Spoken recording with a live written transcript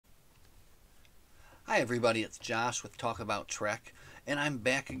Hi everybody, it's Josh with Talk About Trek, and I'm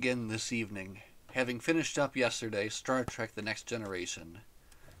back again this evening, having finished up yesterday Star Trek The Next Generation,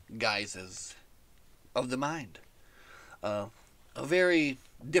 Guises of the Mind. Uh, a very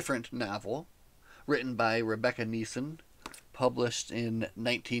different novel, written by Rebecca Neeson, published in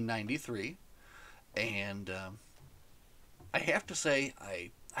 1993, and I have to say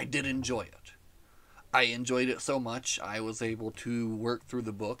I did enjoy it. I enjoyed it so much I was able to work through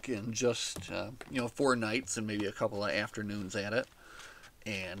the book in just 4 nights and maybe a couple of afternoons at it,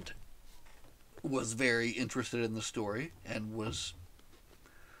 and was very interested in the story and was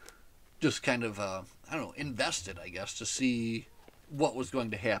just kind of invested, I guess, to see what was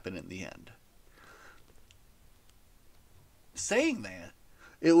going to happen in the end. Saying that,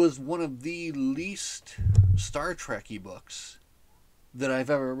 it was one of the least Star Trek-y books that I've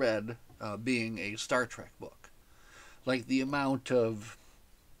ever read, being a Star Trek book. Like the amount of,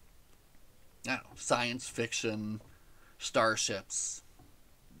 science fiction, starships,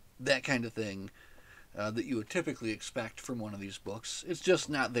 that kind of thing that you would typically expect from one of these books. It's just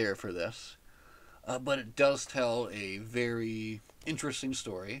not there for this. But it does tell a very interesting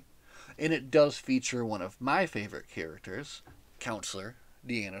story, and it does feature one of my favorite characters, Counselor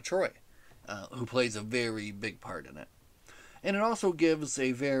Troi, who plays a very big part in it. And it also gives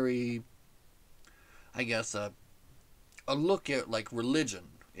a very, a look at like religion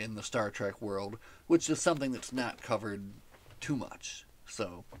in the Star Trek world, which is something that's not covered too much.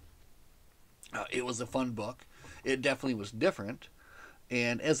 So it was a fun book. It definitely was different,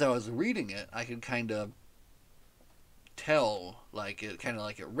 and as I was reading it, I could kind of tell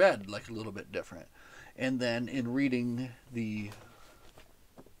it read like a little bit different. And then in reading the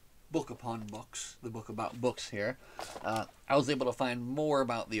book upon books, the book about books here, I was able to find more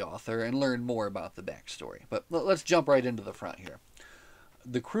about the author and learn more about the backstory. But let's jump right into the front here.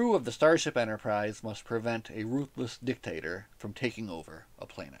 The crew of the Starship Enterprise must prevent a ruthless dictator from taking over a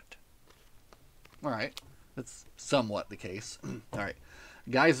planet. Alright, that's somewhat the case. Alright,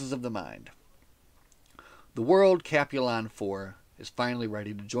 Guises of the Mind. The world Capulon 4 is finally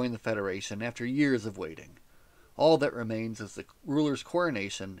ready to join the Federation after years of waiting. All that remains is the ruler's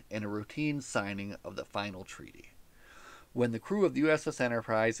coronation and a routine signing of the final treaty. When the crew of the USS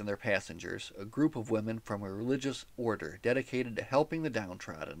Enterprise and their passengers, a group of women from a religious order dedicated to helping the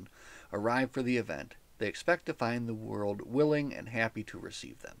downtrodden, arrive for the event, they expect to find the world willing and happy to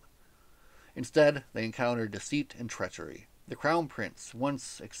receive them. Instead, they encounter deceit and treachery. The Crown Prince,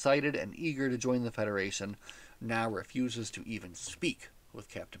 once excited and eager to join the Federation, now refuses to even speak with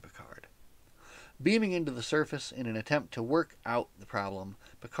Captain Picard. Beaming into the surface in an attempt to work out the problem,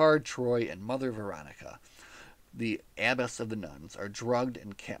 Picard, Troi, and Mother Veronica, the abbess of the nuns, are drugged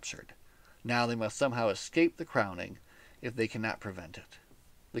and captured. Now they must somehow escape the crowning if they cannot prevent it.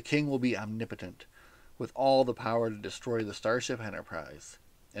 The king will be omnipotent, with all the power to destroy the Starship Enterprise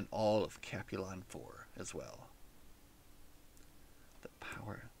and all of Capulon 4 as well. The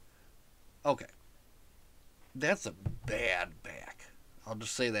power. Okay. That's a bad back. I'll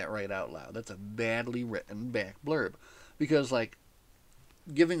just say that right out loud. That's a badly written back blurb. Because,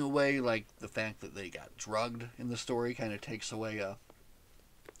 giving away, the fact that they got drugged in the story kind of takes away a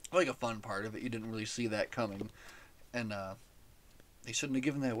fun part of it. You didn't really see that coming. And, they shouldn't have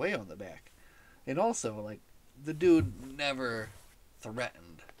given that away on the back. And also, the dude never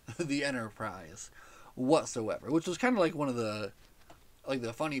threatened the Enterprise whatsoever. Which was kind of one of the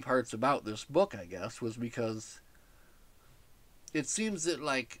funny parts about this book, I guess, was because it seems that,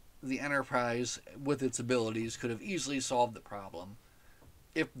 the Enterprise, with its abilities, could have easily solved the problem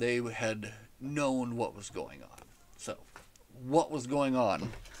if they had known what was going on. So, what was going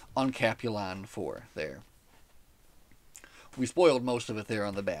on Capulon 4 there? We spoiled most of it there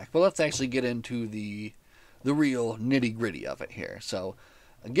on the back, but let's actually get into the real nitty-gritty of it here. So,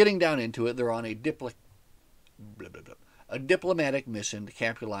 getting down into it, they're on a diplomatic mission to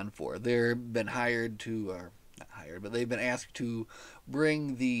Capulon 4. They've been hired to, not hired, but they've been asked to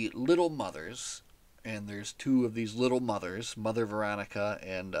bring the Little Mothers, and there's two of these Little Mothers, Mother Veronica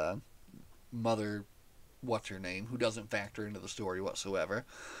and Mother what's-her-name, who doesn't factor into the story whatsoever,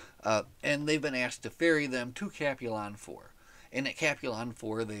 and they've been asked to ferry them to Capulon 4. And at Capulon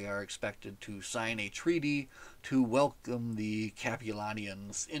 4, they are expected to sign a treaty to welcome the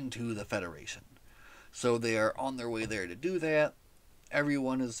Capulonians into the Federation. So they are on their way there to do that.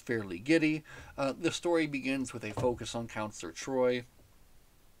 Everyone is fairly giddy. The story begins with a focus on Counselor Troi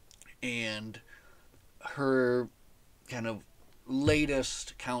and her kind of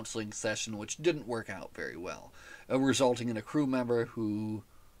latest counseling session, which didn't work out very well, resulting in a crew member who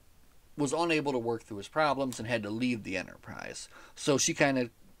was unable to work through his problems and had to leave the Enterprise. So she kind of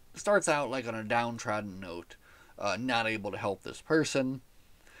starts out like on a downtrodden note, not able to help this person,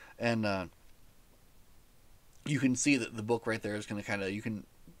 and you can see that the book right there is going to kind of,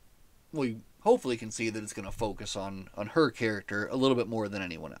 you hopefully can see that it's going to focus on her character a little bit more than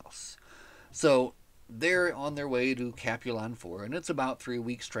anyone else. So they're on their way to Capulon 4, and it's about 3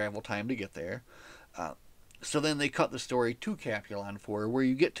 weeks travel time to get there. So then they cut the story to Capulon 4, where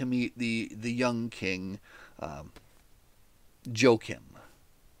you get to meet the young king, Joachim.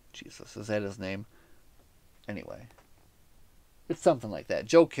 Jesus, is that his name? Anyway, it's something like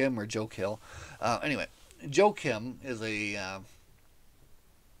that. Joachim or Jokill. Anyway, Joachim is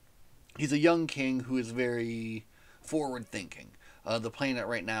he's a young king who is very forward thinking. The planet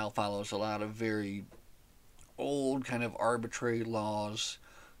right now follows a lot of very old kind of arbitrary laws,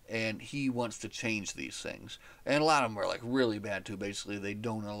 and he wants to change these things. And a lot of them are like really bad too. Basically, they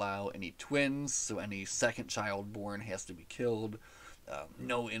don't allow any twins, so any second child born has to be killed.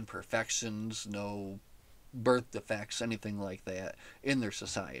 No imperfections, no birth defects, anything like that in their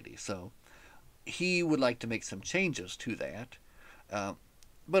society. So he would like to make some changes to that,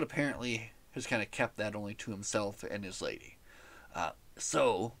 but apparently has kind of kept that only to himself and his lady.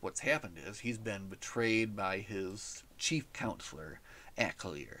 So what's happened is he's been betrayed by his chief counselor,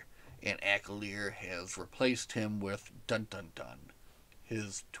 Acalier, and Acalier has replaced him with dun dun dun,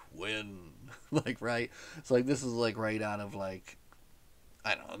 his twin. Like, right? So like this is like right out of like,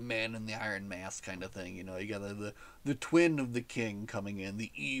 I don't know, Man in the Iron Mask kind of thing. You know, you got the twin of the king coming in,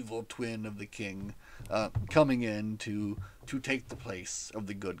 the evil twin of the king coming in to take the place of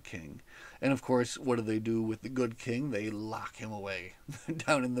the good king. And of course, what do they do with the good king? They lock him away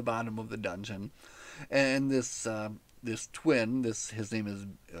down in the bottom of the dungeon. And this twin, his name is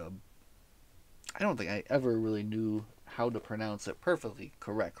I don't think I ever really knew how to pronounce it perfectly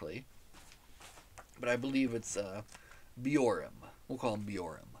correctly, but I believe it's Biorim. We'll call him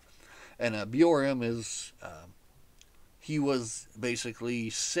Biorim. And Biorim is, he was basically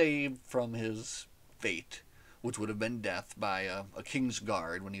saved from his fate, which would have been death, by a king's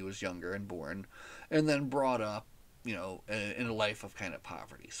guard when he was younger and born, and then brought up, you know, in a life of kind of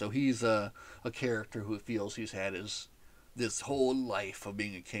poverty. So he's a character who feels he's had this whole life of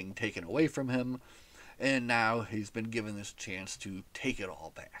being a king taken away from him, and now he's been given this chance to take it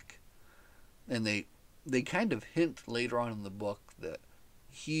all back. And they kind of hint later on in the book that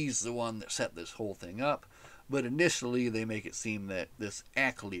he's the one that set this whole thing up, but initially they make it seem that this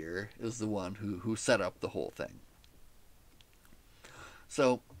Acalier is the one who set up the whole thing.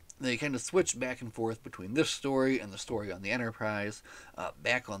 So they kind of switch back and forth between this story and the story on the Enterprise.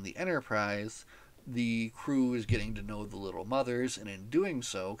 Back on the Enterprise, the crew is getting to know the little mothers, and in doing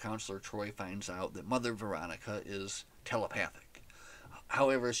so, Counselor Troi finds out that Mother Veronica is telepathic.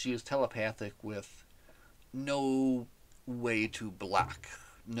 However, she is telepathic with no way to block,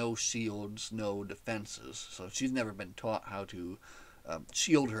 no shields, no defenses. So she's never been taught how to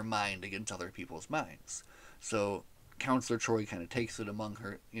shield her mind against other people's minds. So Counselor Troi kind of takes it among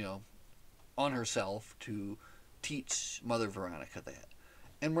her, you know, on herself to teach Mother Veronica that.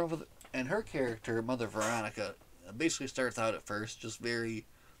 And her character, Mother Veronica, basically starts out at first just very,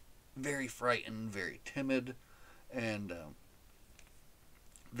 very frightened, very timid, and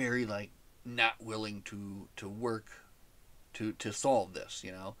very like not willing to work to solve this,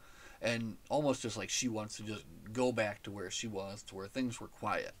 you know, and almost just like she wants to just go back to where she was, to where things were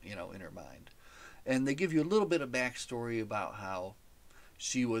quiet, you know, in her mind. And they give you a little bit of backstory about how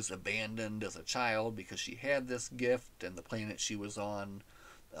she was abandoned as a child because she had this gift, and the planet she was on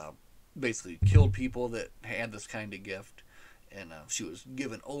basically killed people that had this kind of gift, and she was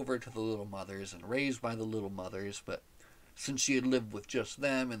given over to the little mothers and raised by the little mothers. But since she had lived with just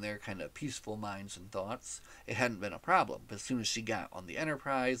them and their kind of peaceful minds and thoughts, it hadn't been a problem. But as soon as she got on the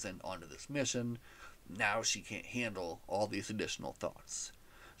Enterprise and onto this mission, now she can't handle all these additional thoughts.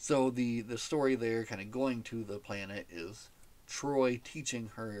 So the story there, kind of going to the planet, is Troi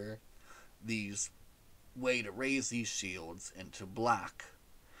teaching her these way to raise these shields and to block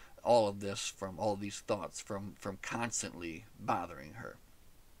all of this, from all of these thoughts from constantly bothering her.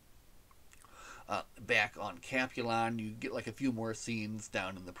 Back on Capulon, you get like a few more scenes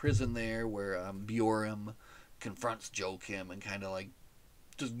down in the prison there where Biorim confronts Joachim and kind of like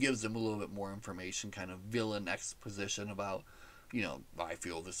just gives him a little bit more information, kind of villain exposition about, you know, I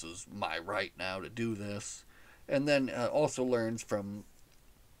feel this is my right now to do this. And then also learns from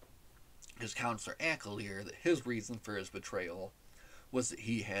his counselor Acalier that his reason for his betrayal was that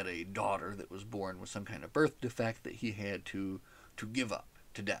he had a daughter that was born with some kind of birth defect that he had to give up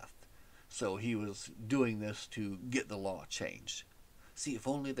to death. So he was doing this to get the law changed. See, if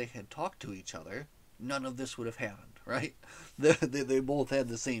only they had talked to each other, none of this would have happened, right? They both had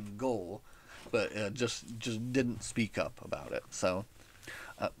the same goal, but just didn't speak up about it. So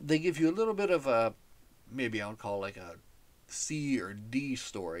they give you a little bit of a, maybe I would call like a C or D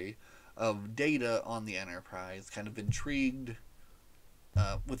story of Data on the Enterprise, kind of intrigued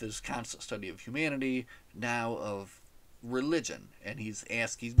with his constant study of humanity, now of religion, and he's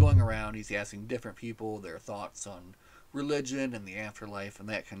going around, he's asking different people their thoughts on religion and the afterlife and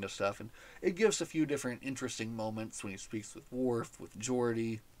that kind of stuff, and it gives a few different interesting moments when he speaks with Worf, with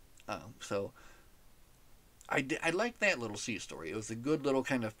Geordi. So I like that little C story. It was a good little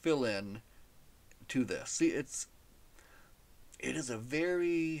kind of fill in to this. See, it is a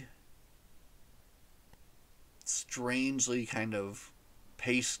very strangely kind of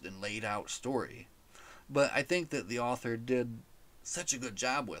paced and laid out story, but I think that the author did such a good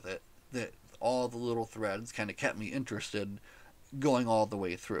job with it that all the little threads kind of kept me interested going all the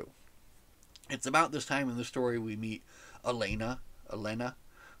way through. It's about this time in the story we meet Elena,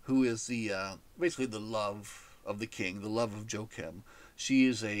 who is the basically the love of the king, the love of Joachim. She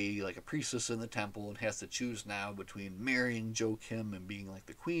is a priestess in the temple and has to choose now between marrying Joachim and being like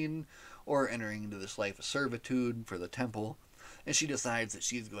the queen, or entering into this life of servitude for the temple. And she decides that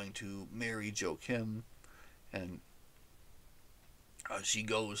she's going to marry Joachim, and she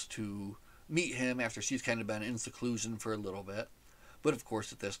goes to meet him after she's kind of been in seclusion for a little bit. But of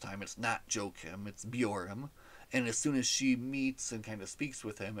course, at this time, it's not Joachim, it's Bjorn. And as soon as she meets and kind of speaks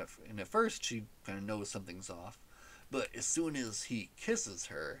with him, and at first she kind of knows something's off, but as soon as he kisses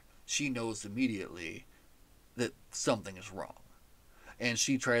her, she knows immediately that something is wrong. And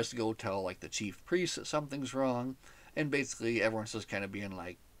she tries to go tell the chief priest that something's wrong, and basically everyone's just kind of being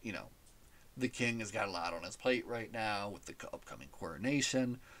like, the king has got a lot on his plate right now with the upcoming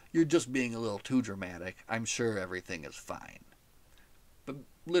coronation. You're just being a little too dramatic. I'm sure everything is fine. But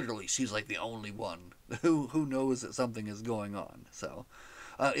literally, she's like the only one who knows that something is going on. So,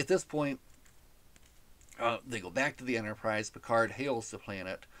 at this point, they go back to the Enterprise. Picard hails the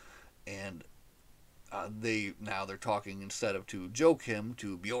planet, and they're talking instead of to Joachim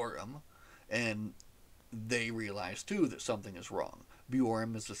to Bjorn, and they realize too that something is wrong.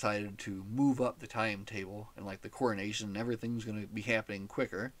 Bjorn has decided to move up the timetable, and the coronation and everything's going to be happening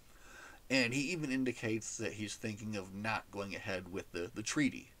quicker. And he even indicates that he's thinking of not going ahead with the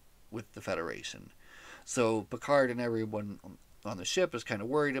treaty with the Federation. So Picard and everyone on the ship is kind of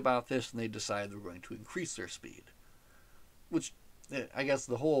worried about this, and they decide they're going to increase their speed. Which, I guess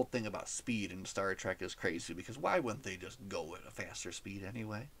the whole thing about speed in Star Trek is crazy, because why wouldn't they just go at a faster speed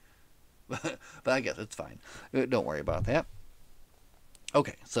anyway? But I guess it's fine. Don't worry about that.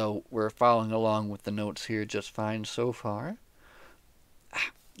 Okay, so we're following along with the notes here just fine so far.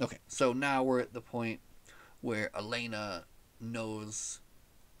 Okay, so now we're at the point where Elena knows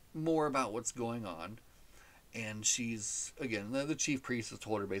more about what's going on, and she's, again, the chief priest has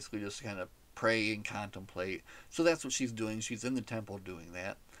told her basically just to kind of pray and contemplate. So that's what she's doing. She's in the temple doing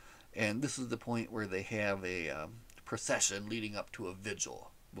that, and this is the point where they have a procession leading up to a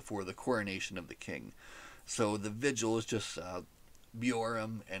vigil before the coronation of the king. So the vigil is just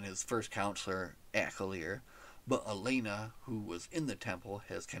Bjorn and his first counselor, Akalir. But Elena, who was in the temple,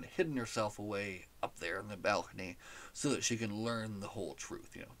 has kind of hidden herself away up there in the balcony so that she can learn the whole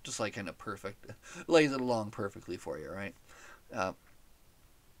truth, just kind of perfect, lays it along perfectly for you, right? Oh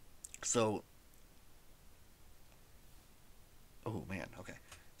man, okay.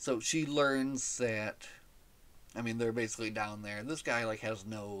 So she learns that, they're basically down there. This guy, has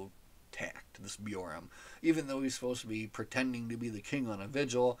no tact, this Bjorn. Even though he's supposed to be pretending to be the king on a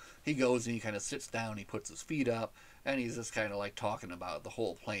vigil, he goes and he kind of sits down, he puts his feet up, and he's just kind of talking about the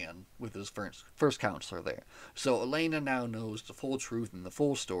whole plan with his first counselor there. So Elena now knows the full truth and the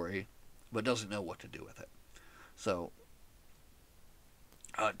full story, but doesn't know what to do with it. So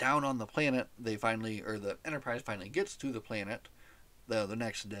down on the planet, the Enterprise finally gets to the planet the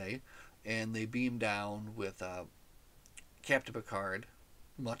next day, and they beam down with Captain Picard,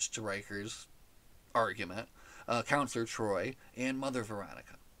 much to Riker's argument, Counselor Troi, and Mother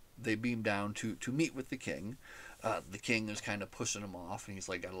Veronica. They beam down to meet with the king. The king is kind of pushing him off, and he's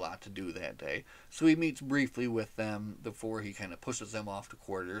got a lot to do that day. So he meets briefly with them before he kind of pushes them off to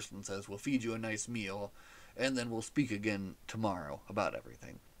quarters and says, we'll feed you a nice meal, and then we'll speak again tomorrow about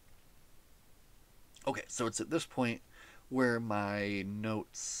everything. Okay, so it's at this point where my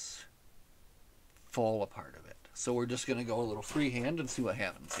notes fall apart a bit. So we're just going to go a little freehand and see what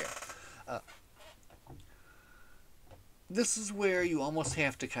happens here. This is where you almost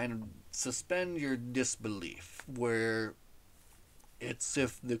have to kind of suspend your disbelief, where it's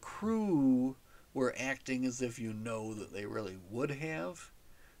if the crew were acting as if that they really would have,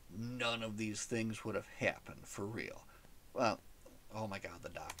 none of these things would have happened for real. Well, oh my god, the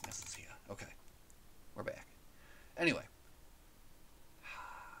darkness is here. Okay, we're back. Anyway,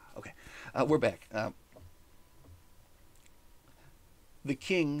 okay, we're back. The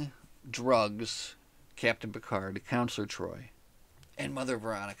king drugs Captain Picard, Counselor Troi, and Mother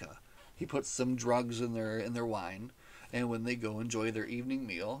Veronica. He puts some drugs in their wine, and when they go enjoy their evening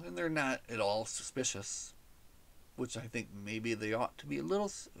meal, and they're not at all suspicious, which I think maybe they ought to be a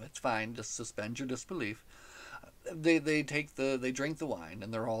little. It's fine, just suspend your disbelief. They drink the wine,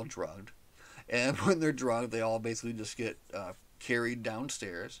 and they're all drugged. And when they're drugged, they all basically just get carried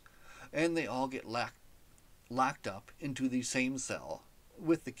downstairs, and they all get locked up into the same cell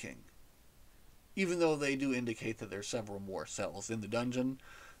with the king. Even though they do indicate that there's several more cells in the dungeon,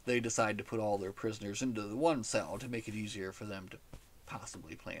 they decide to put all their prisoners into the one cell to make it easier for them to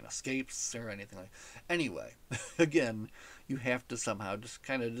possibly plan escapes or anything like that. Anyway, again, you have to somehow just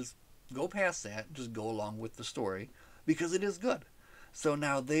kind of just go past that, just go along with the story, because it is good. So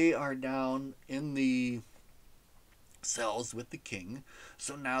now they are down in the cells with the king,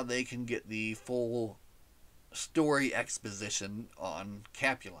 so now they can get the full story exposition on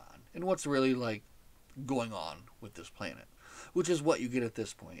Capulon and what's really like going on with this planet, which is what you get at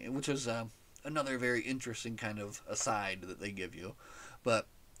this point, which is another very interesting kind of aside that they give you. But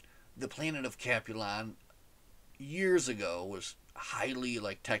the planet of Capulon years ago was highly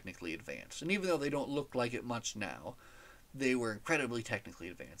like technically advanced, and even though they don't look like it much now, they were incredibly technically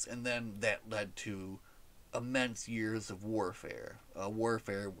advanced, and then that led to immense years of warfare,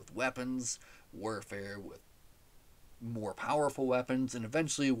 warfare with weapons, warfare with more powerful weapons, and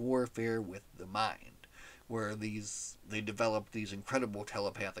eventually warfare with the mind, where they developed these incredible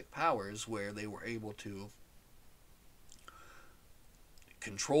telepathic powers where they were able to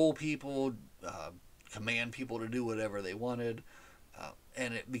control people, command people to do whatever they wanted,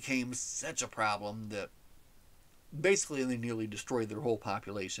 and it became such a problem that basically they nearly destroyed their whole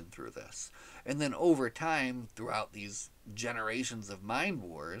population through this. And then over time, throughout these generations of mind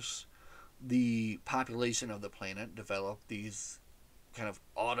wars, the population of the planet developed these kind of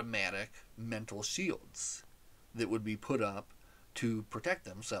automatic mental shields that would be put up to protect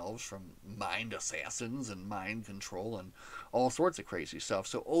themselves from mind assassins and mind control and all sorts of crazy stuff.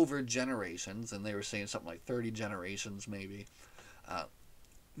 So over generations, and they were saying something like 30 generations maybe,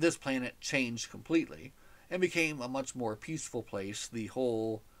 this planet changed completely and became a much more peaceful place. The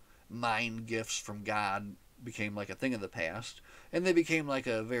whole mind gifts from God became like a thing of the past, and they became like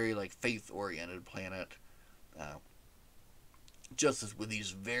a very like faith-oriented planet, just as with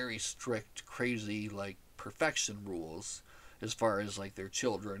these very strict, crazy like perfection rules as far as like their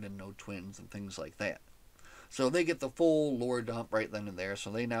children and no twins and things like that. So they get the full lore dump right then and there.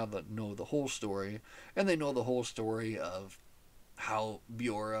 So they now know the whole story, and they know the whole story of how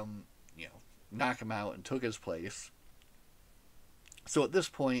Biorum, knocked him out and took his place. So at this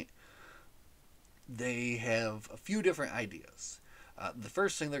point, they have a few different ideas. The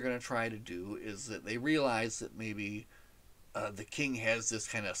first thing they're going to try to do is that they realize that maybe the king has this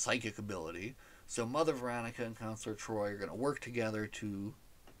kind of psychic ability. So Mother Veronica and Counselor Troi are going to work together to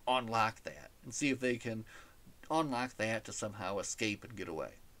unlock that and see if they can unlock that to somehow escape and get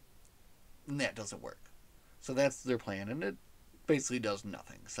away. And that doesn't work. So that's their plan, and it basically does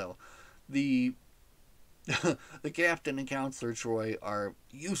nothing. So the the captain and Counselor Troi are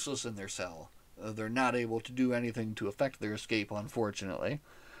useless in their cell. They're not able to do anything to affect their escape, unfortunately.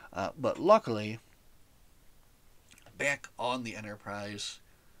 But luckily, back on the Enterprise,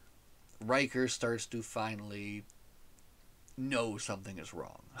 Riker starts to finally know something is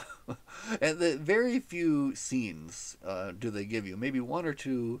wrong. And the very few scenes do they give you, maybe one or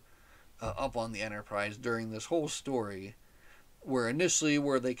two up on the Enterprise during this whole story, where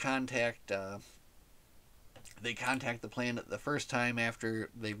they contact the planet the first time after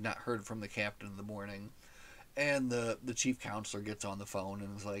they've not heard from the captain in the morning, and the chief counselor gets on the phone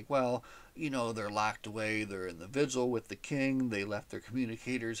and is like, well, they're locked away, they're in the vigil with the king, they left their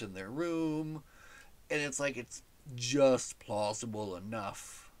communicators in their room, and it's like it's just plausible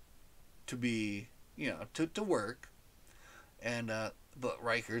enough to be, to work, and but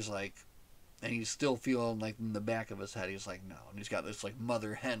Riker's like, and he's still feeling like in the back of his head, he's like, no. And he's got this like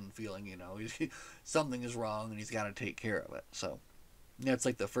mother hen feeling, something is wrong and he's got to take care of it. So that's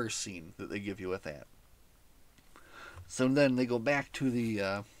like the first scene that they give you with that. So then they go back to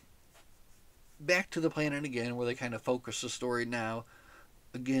the planet again, where they kind of focus the story now,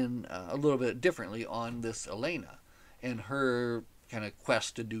 again, a little bit differently on this Elena and her kind of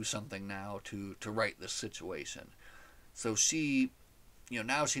quest to do something now to right this situation. So she,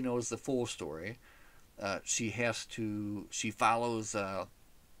 now she knows the full story. She follows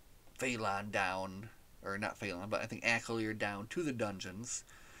Phelan down, or not Phelan, but I think Acolier down to the dungeons,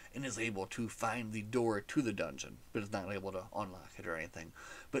 and is able to find the door to the dungeon, but is not able to unlock it or anything.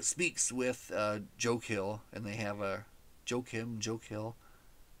 But speaks with Joe Kill, and they have a Joe Kill.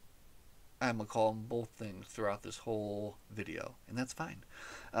 I'm going to call them both things throughout this whole video, and that's fine.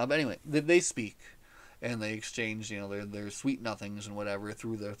 But anyway, they speak, and they exchange, their sweet nothings and whatever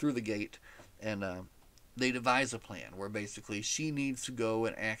through the gate, and they devise a plan where basically she needs to go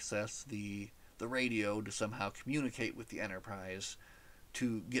and access the radio to somehow communicate with the Enterprise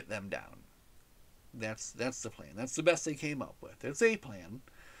to get them down. That's the plan. That's the best they came up with. It's a plan.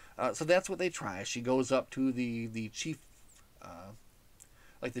 So that's what they try. She goes up to the chief,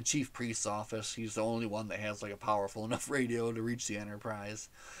 the chief priest's office. He's the only one that has like a powerful enough radio to reach the Enterprise.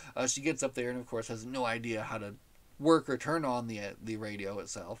 She gets up there and of course has no idea how to work or turn on the radio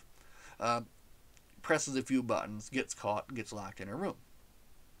itself. Presses a few buttons, gets caught, and gets locked in her room.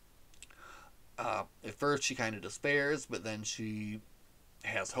 At first she kind of despairs, but then she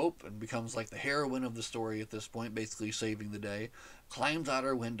has hope and becomes like the heroine of the story at this point, basically saving the day. Climbs out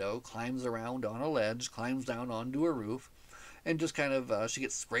her window, climbs around on a ledge, climbs down onto a roof, and just kind of she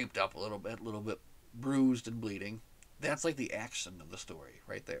gets scraped up a little bit bruised and bleeding. That's like the action of the story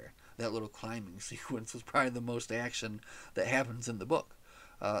right there. That little climbing sequence was probably the most action that happens in the book.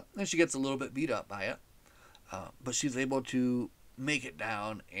 And she gets a little bit beat up by it, but she's able to make it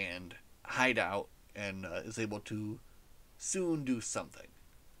down and hide out, and is able to soon do something.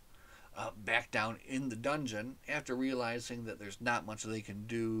 Back down in the dungeon, after realizing that there's not much they can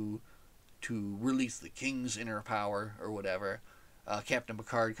do to release the king's inner power or whatever, Captain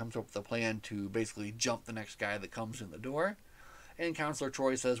Picard comes up with a plan to basically jump the next guy that comes in the door, and Counselor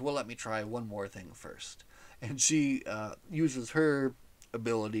Troi says, well, let me try one more thing first. And she uses her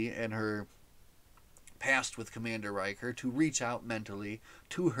ability and her past with Commander Riker to reach out mentally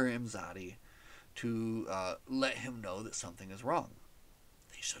to her Imzadi to let him know that something is wrong.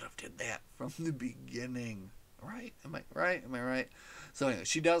 They should have did that from the beginning, right? Am I right? So anyway,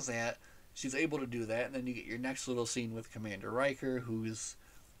 she does that. She's able to do that, and then you get your next little scene with Commander Riker, who's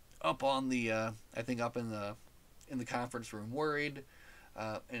up on the I think up in the conference room, worried,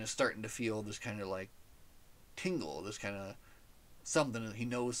 and is starting to feel this kind of like tingle, this kind of something that he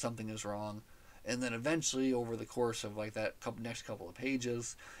knows something is wrong. And then eventually, over the course of like that next couple of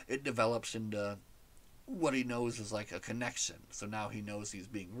pages, it develops into what he knows is like a connection. So now he knows he's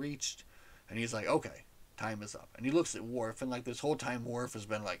being reached, and he's like, okay, time is up. And he looks at Worf, and like this whole time Worf has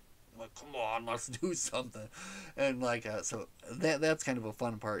been like come on, let's do something. And like so that's kind of a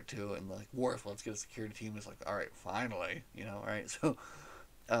fun part too. And like Worf, let's get a security team. Is like, all right, finally, all right. So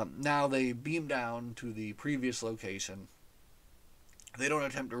now they beam down to the previous location. They don't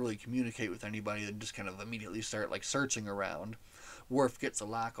attempt to really communicate with anybody. They just kind of immediately start like searching around. Worf gets a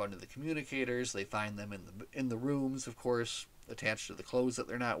lock onto the communicators. They find them in the rooms, of course, attached to the clothes that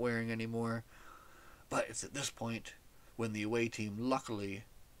they're not wearing anymore. But it's at this point when the away team luckily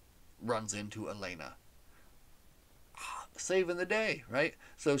runs into Elena, saving the day, right?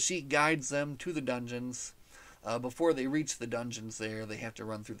 So she guides them to the dungeons. Before they reach the dungeons there, they have to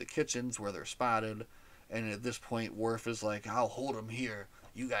run through the kitchens where they're spotted. And at this point, Worf is like, I'll hold him here.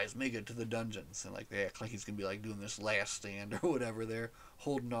 You guys make it to the dungeons. And like they act like he's going to be like doing this last stand or whatever. They're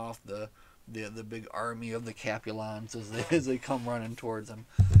holding off the big army of the Capulons as they come running towards him.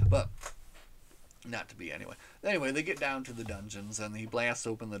 But not to be anyway. Anyway, they get down to the dungeons and he blasts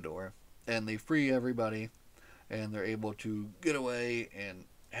open the door. And they free everybody. And they're able to get away and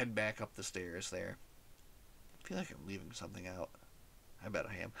head back up the stairs there. I feel like I'm leaving something out. I bet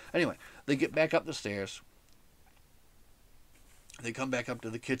I am. Anyway, they get back up the stairs. They come back up to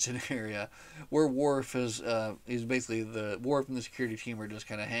the kitchen area where Worf is basically Worf and the security team are just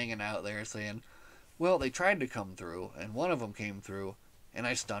kind of hanging out there saying, well, they tried to come through, and one of them came through, and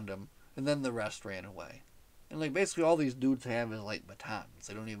I stunned him, and then the rest ran away. And like basically all these dudes have is like batons.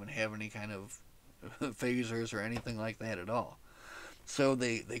 They don't even have any kind of phasers or anything like that at all. So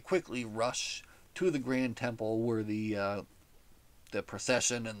they quickly rush to the Grand Temple where the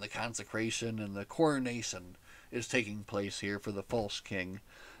procession and the consecration and the coronation is taking place here for the false king,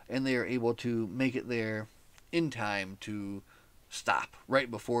 and they are able to make it there in time to stop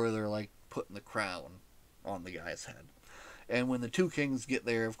right before they're like putting the crown on the guy's head. And when the two kings get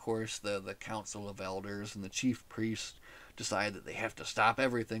there, of course, the council of elders and the chief priest decide that they have to stop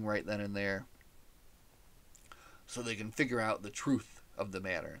everything right then and there so they can figure out the truth of the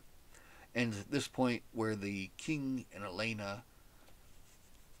matter. And at this point where the king and Elena,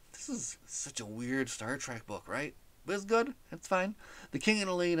 this is such a weird Star Trek book, right? But it's good. It's fine. The king and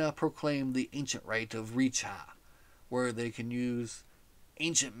Elena proclaim the ancient rite of Richa, where they can use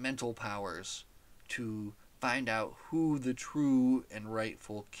ancient mental powers to find out who the true and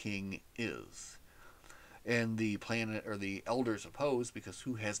rightful king is. And the planet, or the elders, oppose, because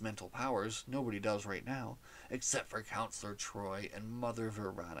who has mental powers? Nobody does right now, except for Counselor Troi and Mother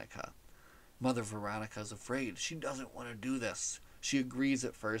Veronica. Mother Veronica is afraid. She doesn't want to do this. She agrees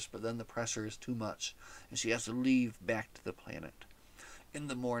at first, but then the pressure is too much, and she has to leave back to the planet. In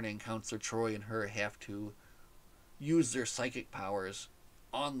the morning, Counselor Troi and her have to use their psychic powers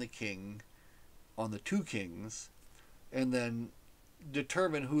on the king, on the two kings, and then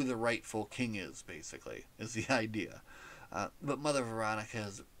determine who the rightful king is, basically, is the idea. But Mother Veronica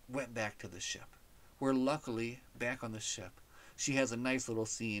has went back to the ship, where luckily, back on the ship, she has a nice little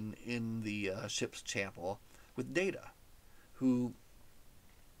scene in the ship's chapel with Data, who,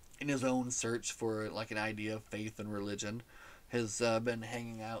 in his own search for like an idea of faith and religion, has been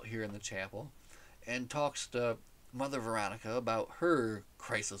hanging out here in the chapel, and talks to Mother Veronica about her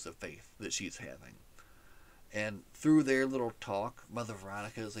crisis of faith that she's having. And through their little talk, Mother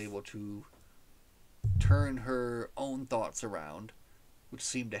Veronica is able to turn her own thoughts around, which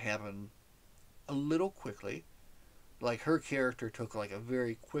seemed to happen a little quickly. Like, her character took like a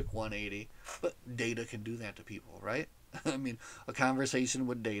very quick 180, but Data can do that to people, right? I mean, a conversation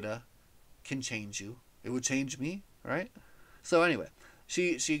with Data can change you. It would change me, right? So anyway,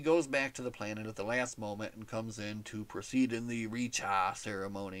 she goes back to the planet at the last moment and comes in to proceed in the Recha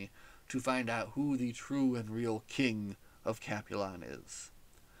ceremony to find out who the true and real king of Capulon is.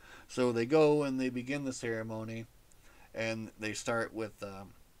 So they go and they begin the ceremony, and they start with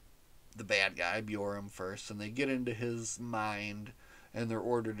the bad guy, Bjoram, first, and they get into his mind, and they're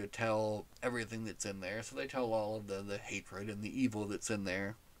ordered to tell everything that's in there. So they tell all of the hatred and the evil that's in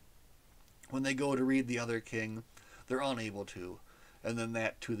there. When they go to read the other king, they're unable to. And then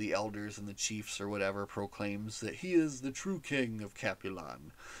that, to the elders and the chiefs or whatever, proclaims that he is the true king of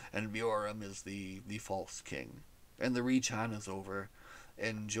Capulon, and Bjoram is the false king. And the Rechan is over,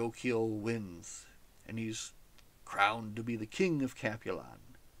 and Jokil wins, and he's crowned to be the king of Capulon.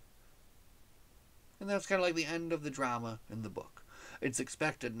 And that's kind of like the end of the drama in the book. It's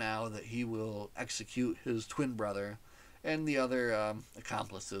expected now that he will execute his twin brother and the other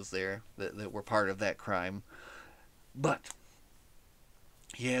accomplices there that were part of that crime. But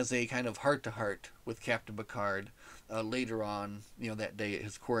he has a kind of heart-to-heart with Captain Picard later on, that day at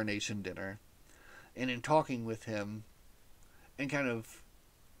his coronation dinner. And in talking with him, and that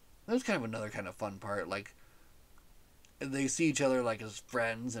was kind of another kind of fun part, like, they see each other like as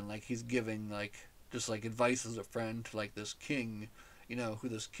friends, and like he's giving like just like advice as a friend to like this king,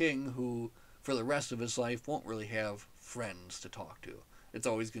 who for the rest of his life won't really have friends to talk to. It's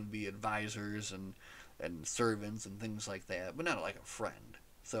always going to be advisors and servants and things like that, but not like a friend.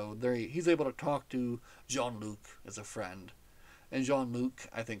 So he's able to talk to Jean-Luc as a friend, and Jean-Luc,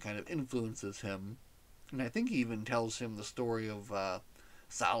 I think, kind of influences him, and I think he even tells him the story of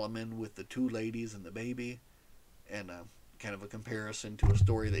Solomon with the two ladies and the baby, and kind of a comparison to a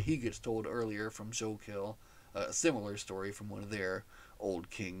story that he gets told earlier from Jokil, a similar story from one of their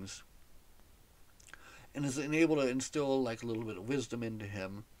old kings, and is able to instill like a little bit of wisdom into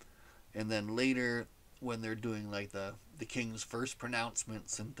him. And then later, when they're doing like the king's first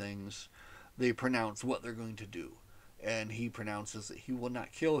pronouncements and things, they pronounce what they're going to do, and he pronounces that he will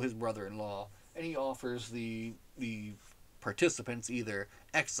not kill his brother-in-law, and he offers the participants either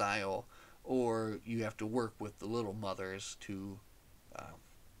exile, or you have to work with the little mothers to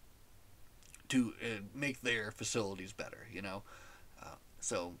make their facilities better,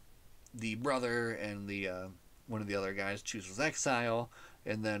 So the brother and the one of the other guys chooses exile,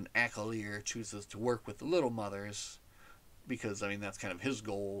 and then Akalir chooses to work with the little mothers, because that's kind of his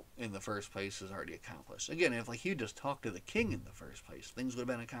goal in the first place is already accomplished. Again, if like he just talked to the king in the first place, things would have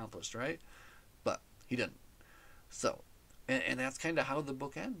been accomplished, right? But he didn't. So, and that's kind of how the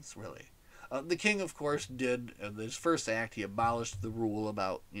book ends, really. The king, of course, did his first act. He abolished the rule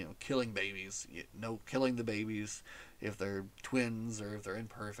about killing babies. No killing the babies if they're twins or if they're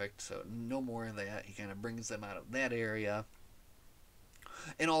imperfect. So no more of that. He kind of brings them out of that area,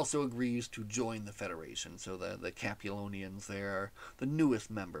 and also agrees to join the Federation. So the Capulonians, they are the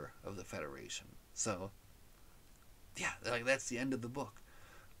newest member of the Federation. So yeah, like that's the end of the book.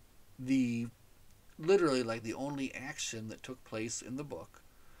 Literally, like the only action that took place in the book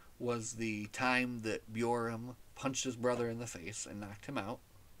was the time that Bjoram punched his brother in the face and knocked him out.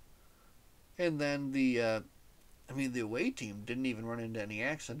 And then the away team didn't even run into any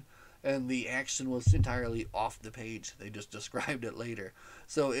action, and the action was entirely off the page. They just described it later.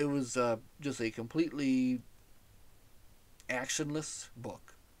 So it was just a completely actionless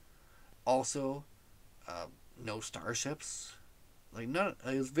book. Also, no starships, Like none.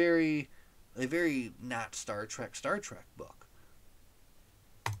 It was a very not Star Trek book.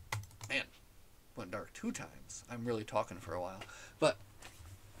 Man, went dark 2 times. I'm really talking for a while, but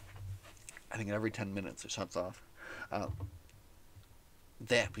I think every 10 minutes it shuts off.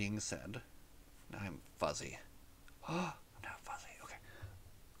 That being said, now I'm fuzzy. Oh, I'm not fuzzy. Okay.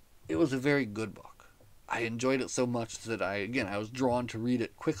 It was a very good book. I enjoyed it so much that I was drawn to read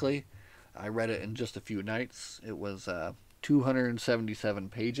it quickly. I read it in just a few nights. It was 277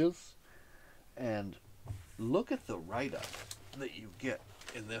 pages. And look at the write-up that you get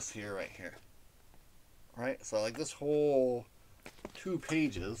in this here, right here. Right? So, like, this whole 2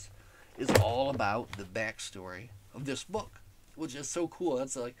 pages is all about the backstory of this book, which is so cool.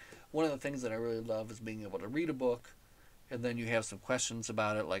 That's, like, one of the things that I really love is being able to read a book, and then you have some questions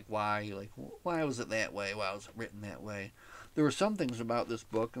about it, like why was it that way? Why was it written that way? There were some things about this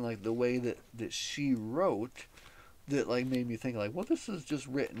book, and, like, the way that she wrote that, like, made me think, like, well, this is just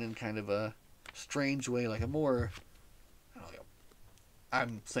written in kind of a strange way, like a more, I don't know,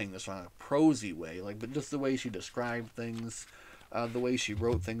 I'm saying this on a prosy way, like, but just the way she described things, the way she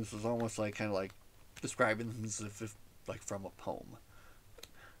wrote things was almost like kind of like describing things as if like from a poem.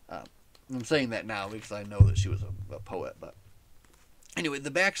 I'm saying that now because I know that she was a poet, but anyway, the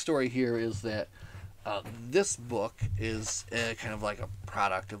backstory here is that this book is kind of like a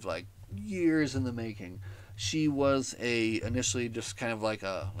product of like years in the making. She was initially just kind of like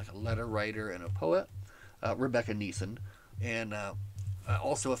a letter writer and a poet, Rebecca Neeson, and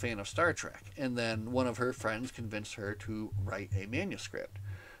also a fan of Star Trek. And then one of her friends convinced her to write a manuscript.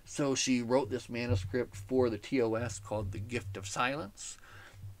 So she wrote this manuscript for the TOS called The Gift of Silence,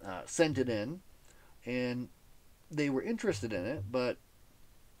 sent it in, and they were interested in it, but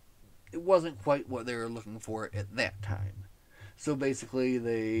it wasn't quite what they were looking for at that time. So basically,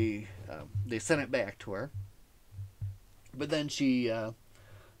 they sent it back to her. But then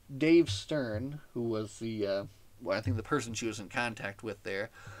Dave Stern, who was I think the person she was in contact with there,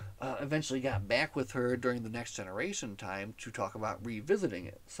 eventually got back with her during the Next Generation time to talk about revisiting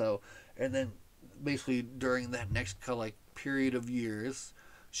it. So, and then basically during that next like period of years,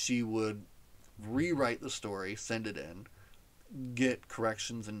 she would rewrite the story, send it in, get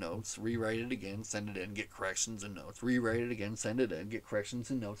corrections and notes, rewrite it again, send it in, get corrections and notes, rewrite it again, send it in, get corrections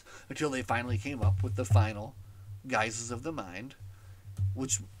and notes, until they finally came up with the final Guises of the Mind,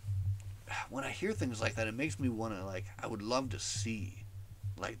 which, when I hear things like that, it makes me want to, like, I would love to see,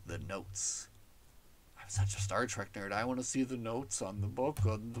 like, the notes. I'm such a Star Trek nerd. I want to see the notes on the book.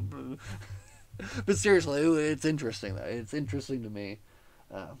 But seriously, it's interesting. It's interesting to me.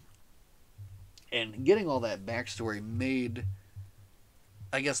 And getting all that backstory made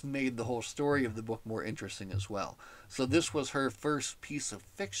the whole story of the book more interesting as well. So this was her first piece of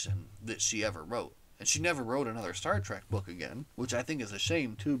fiction that she ever wrote. And she never wrote another Star Trek book again, which I think is a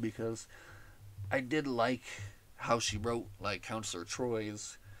shame, too, because I did like how she wrote, like, Counselor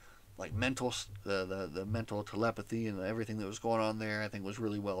Troi's, like, the mental telepathy and everything that was going on there, I think was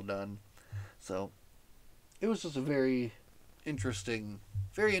really well done. So, it was just a very interesting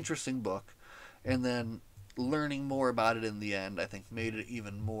book. And then learning more about it in the end, I think, made it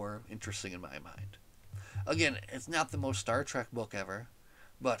even more interesting in my mind. Again, it's not the most Star Trek book ever,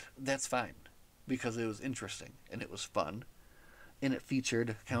 but that's fine, because it was interesting, and it was fun, and it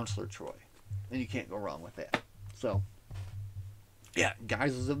featured Counselor Troi, and you can't go wrong with that. So, yeah,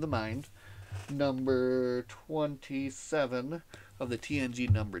 Guises of the Mind, number 27 of the TNG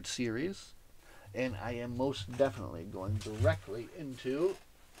numbered series, and I am most definitely going directly into...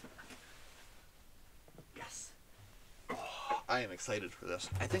 Yes! Oh, I am excited for this.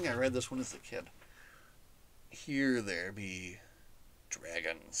 I think I read this one as a kid. Here There Be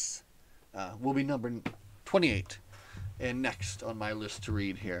Dragons. Will be number 28, and next on my list to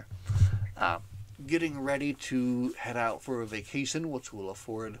read here. Getting ready to head out for a vacation, which will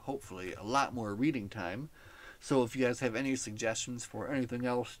afford, hopefully, a lot more reading time. So if you guys have any suggestions for anything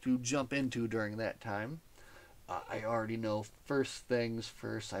else to jump into during that time, I already know first things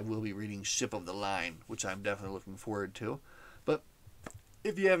first, I will be reading Ship of the Line, which I'm definitely looking forward to. But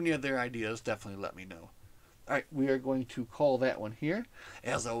if you have any other ideas, definitely let me know. Alright, we are going to call that one here.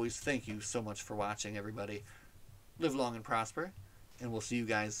 As always, thank you so much for watching, everybody. Live long and prosper, and we'll see you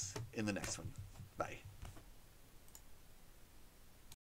guys in the next one.